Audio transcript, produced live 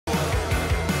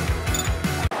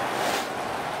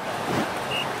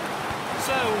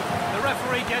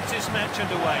referee gets this match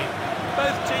underway.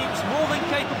 Both teams more than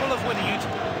capable of winning it.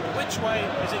 Which way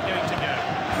is it going to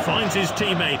go? Finds his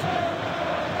teammate.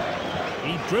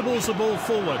 He dribbles the ball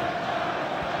forward.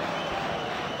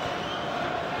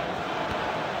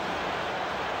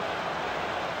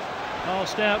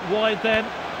 Passed out wide then.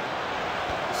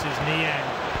 This is Niang.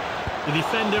 The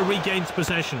defender regains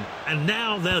possession, and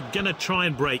now they're going to try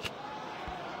and break.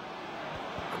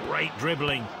 Great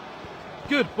dribbling.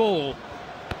 Good ball.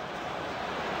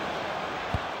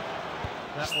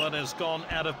 That one has gone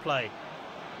out of play.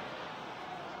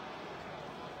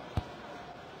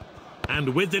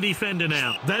 And with the defender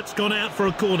now, that's gone out for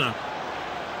a corner.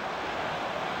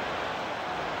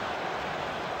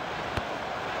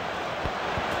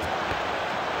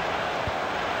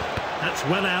 That's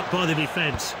well out by the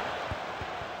defence.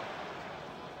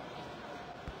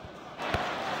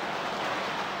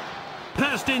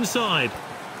 Passed inside.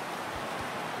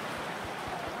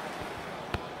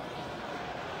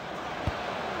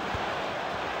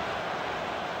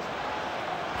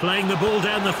 Playing the ball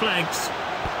down the flanks.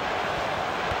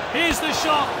 Here's the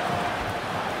shot.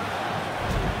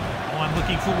 Oh, I'm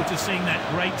looking forward to seeing that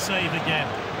great save again.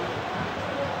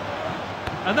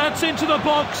 And that's into the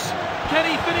box. Can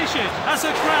he finish it? That's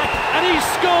a crack, and he's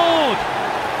scored!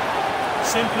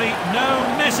 Simply no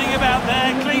messing about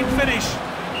there, clean finish.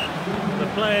 The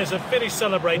players have finished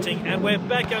celebrating, and we're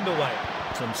back underway.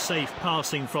 Some safe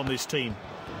passing from this team.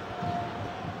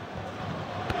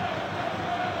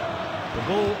 The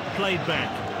ball played back.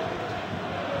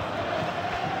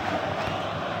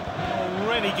 Oh,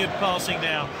 really good passing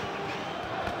now.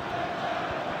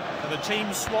 And the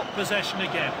team swap possession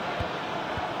again.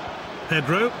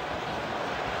 Pedro.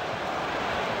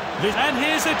 And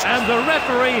here's it. And the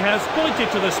referee has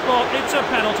pointed to the spot. It's a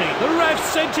penalty. The ref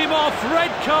sent him off.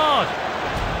 Red card.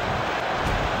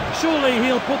 Surely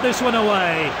he'll put this one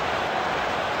away.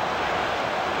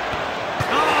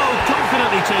 Oh,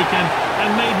 confidently taken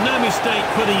and made no mistake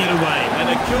putting it away. And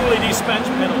a coolly dispatched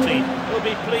penalty. He'll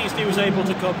be pleased he was able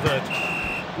to convert.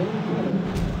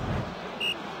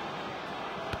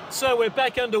 So we're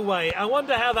back underway. I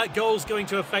wonder how that goal's going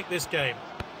to affect this game.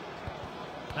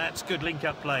 That's good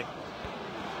link-up play.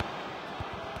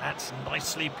 That's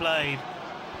nicely played.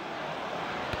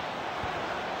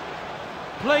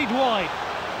 Played wide.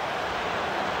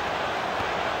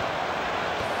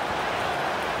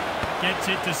 Gets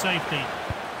it to safety.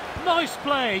 Nice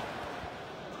play.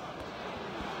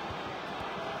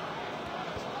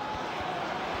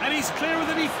 And he's clear of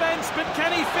the defence, but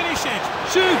can he finish it?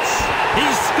 Shoots!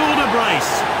 He's scored a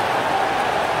brace.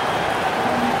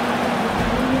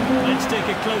 Let's take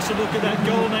a closer look at that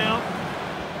goal now.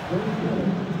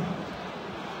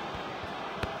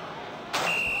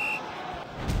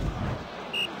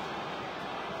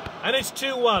 And it's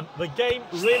 2-1. The game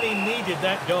really needed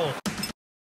that goal.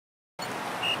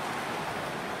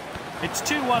 It's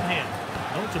 2-1 here.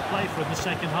 All to play for in the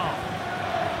second half.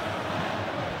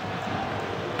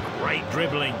 Great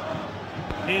dribbling.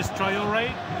 Here's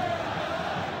Traoré.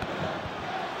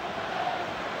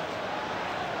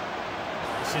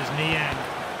 This is Niang.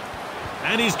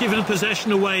 And he's given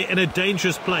possession away in a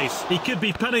dangerous place. He could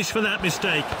be punished for that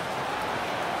mistake.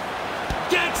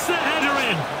 Gets the header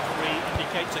in. Referee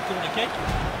indicates a corner kick.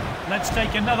 Let's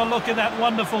take another look at that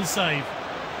wonderful save.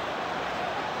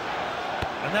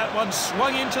 And that one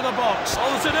swung into the box. Oh,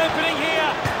 there's an opening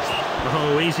here.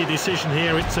 Oh, easy decision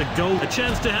here. It's a goal. A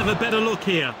chance to have a better look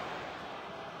here.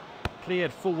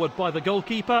 Cleared forward by the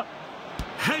goalkeeper.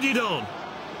 Headed on.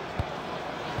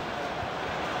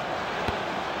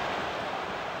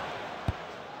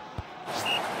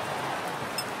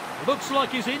 Looks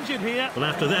like he's injured here. Well,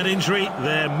 after that injury,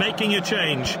 they're making a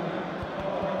change.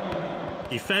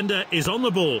 Defender is on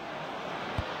the ball.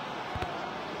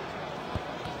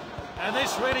 And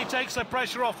this really takes the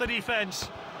pressure off the defence.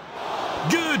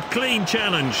 Good, clean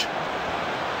challenge.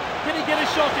 Can he get a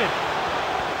shot in?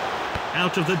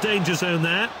 Out of the danger zone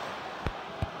there.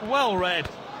 Well read.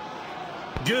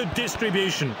 Good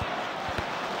distribution.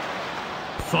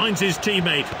 Finds his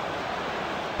teammate.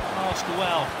 Passed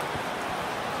well.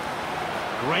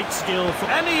 Great skill.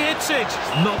 And he hits it.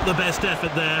 Not the best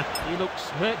effort there. He looks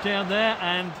hurt down there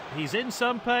and he's in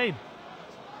some pain.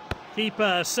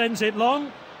 Keeper sends it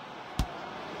long.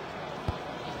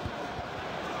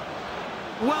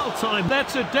 Well timed.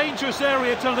 That's a dangerous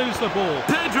area to lose the ball.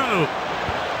 Pedro!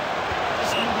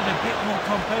 Just needed a bit more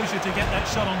composure to get that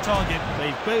shot on target.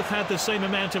 They've both had the same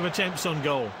amount of attempts on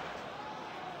goal.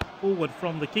 Forward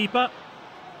from the keeper.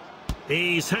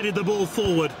 He's headed the ball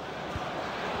forward.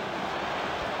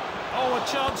 Oh, a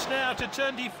chance now to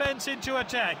turn defence into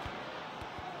attack.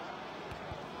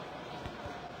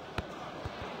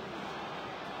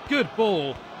 Good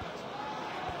ball.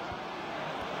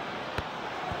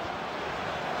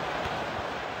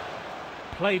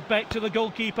 Played back to the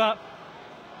goalkeeper.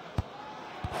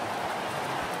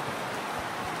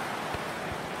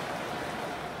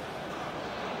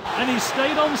 And he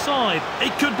stayed onside.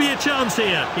 It could be a chance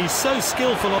here. He's so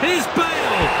skillful. Here's Bale!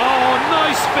 Oh,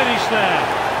 nice finish there.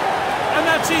 And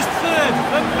that's his third.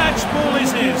 The match ball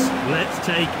is his. Let's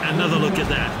take another look at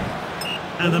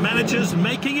that. And the manager's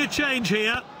making a change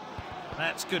here.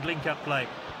 That's good link-up play.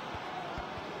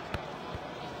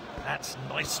 That's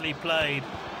nicely played.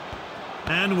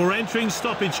 And we're entering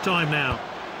stoppage time now.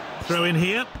 Throw in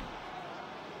here.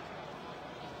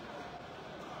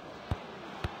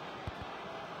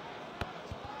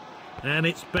 And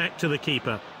it's back to the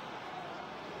keeper.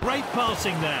 Great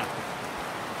passing there.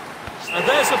 And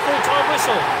there's the full-time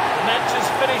whistle. The match has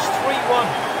finished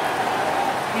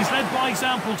 3-1. He's led by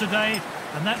example today,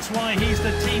 and that's why he's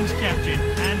the team's captain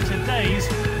and today's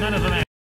man of the match.